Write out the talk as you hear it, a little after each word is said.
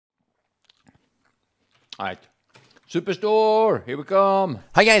Alright. Superstore, here we come.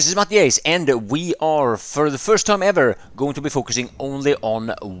 Hi guys, it's Mattiace, and we are, for the first time ever, going to be focusing only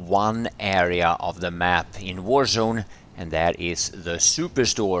on one area of the map in Warzone, and that is the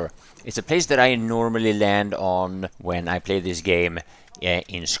Superstore. It's a place that I normally land on when I play this game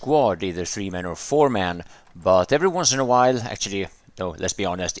in squad, either 3-man or 4-man, but every once in a while, actually, no, let's be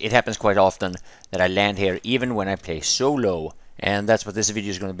honest, it happens quite often that I land here even when I play solo. And that's what this video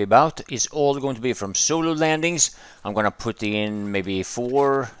is going to be about. It's all going to be from solo landings. I'm going to put in maybe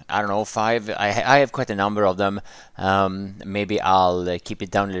 4, I don't know, 5. I have quite a number of them. Maybe I'll keep it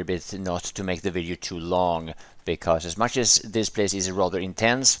down a little bit, not to make the video too long. Because as much as this place is rather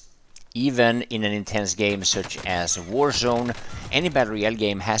intense, even in an intense game such as Warzone, any Battle Royale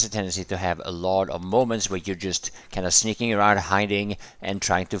game has a tendency to have a lot of moments where you're just kind of sneaking around, hiding, and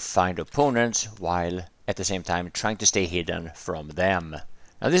trying to find opponents, while at the same time trying to stay hidden from them.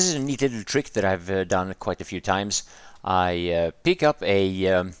 Now this is a neat little trick that I've done quite a few times. I pick up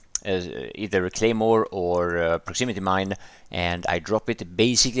either a claymore or a proximity mine, and I drop it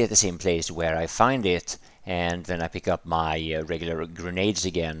basically at the same place where I find it, and then I pick up my regular grenades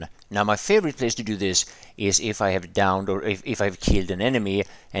again. Now my favorite place to do this is if I have downed or if I've killed an enemy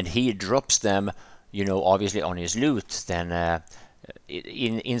and he drops them, you know, obviously on his loot, then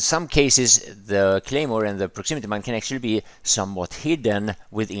in some cases the claymore and the proximity mine can actually be somewhat hidden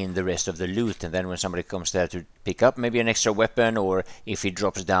within the rest of the loot, and then when somebody comes there to pick up maybe an extra weapon, or if he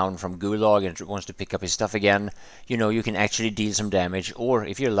drops down from Gulag and wants to pick up his stuff again, you know, you can actually deal some damage, or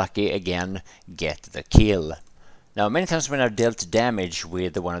if you're lucky, again, get the kill. Now, many times when I've dealt damage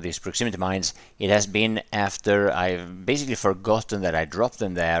with one of these proximity mines, it has been after I've basically forgotten that I dropped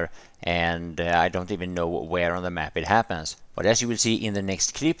them there, and I don't even know where on the map it happens. But as you will see in the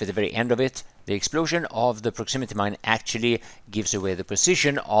next clip, at the very end of it, the explosion of the proximity mine actually gives away the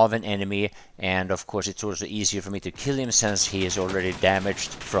position of an enemy, and of course it's also easier for me to kill him since he is already damaged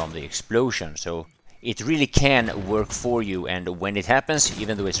from the explosion. So it really can work for you, and when it happens,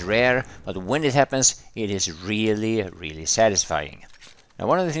 even though it's rare, but when it happens, it is really satisfying. Now,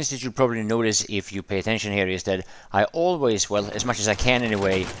 one of the things that you'll probably notice if you pay attention here is that I always, well, as much as I can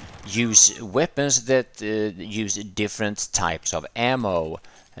anyway, use weapons that use different types of ammo.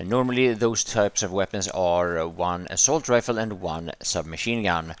 And normally those types of weapons are one assault rifle and one submachine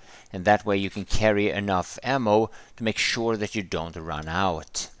gun, and that way you can carry enough ammo to make sure that you don't run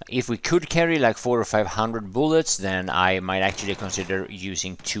out. If we could carry like 400 or 500 bullets, then I might actually consider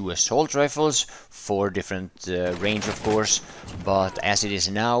using 2 assault rifles for different range, of course, but as it is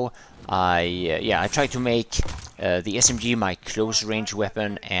now, I try to make the SMG my close range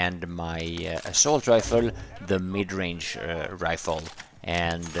weapon and my assault rifle the mid-range rifle.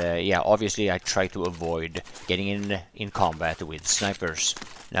 And yeah, obviously I try to avoid getting in combat with snipers.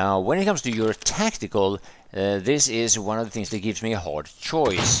 Now, when it comes to your tactical, this is one of the things that gives me a hard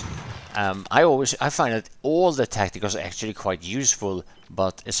choice. I find that all the tacticals are actually quite useful,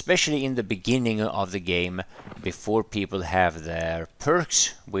 but especially in the beginning of the game, before people have their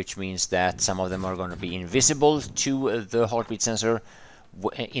perks, which means that some of them are going to be invisible to the heartbeat sensor.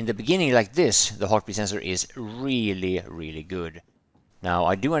 In the beginning like this, the heartbeat sensor is really good. Now,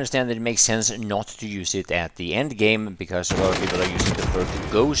 I do understand that it makes sense not to use it at the end game, because a lot of people are using the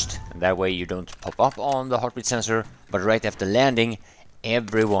perk Ghost, and that way you don't pop up on the heartbeat sensor, but right after landing,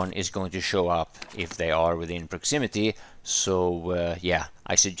 everyone is going to show up if they are within proximity, so yeah,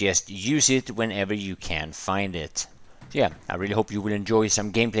 I suggest use it whenever you can find it. So yeah, I really hope you will enjoy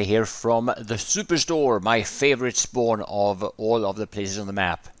some gameplay here from the Superstore, my favorite spawn of all of the places on the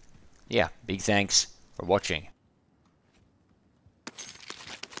map. Yeah, big thanks for watching.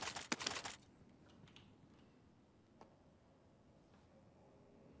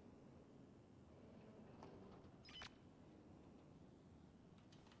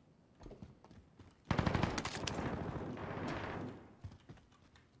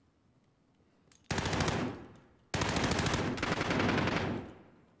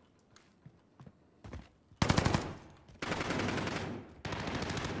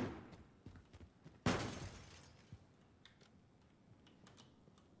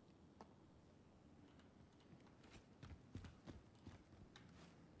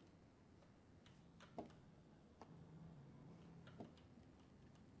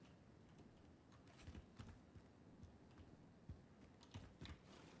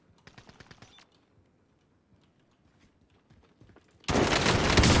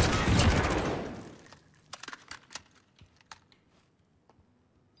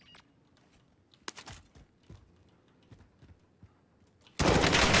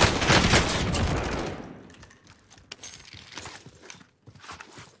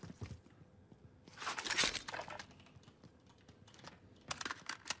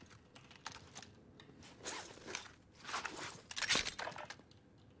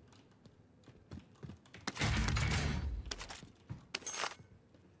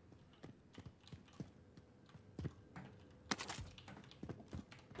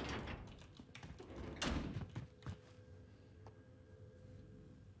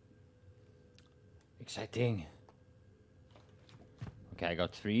 Exciting. Okay, I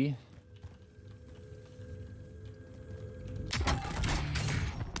got 3.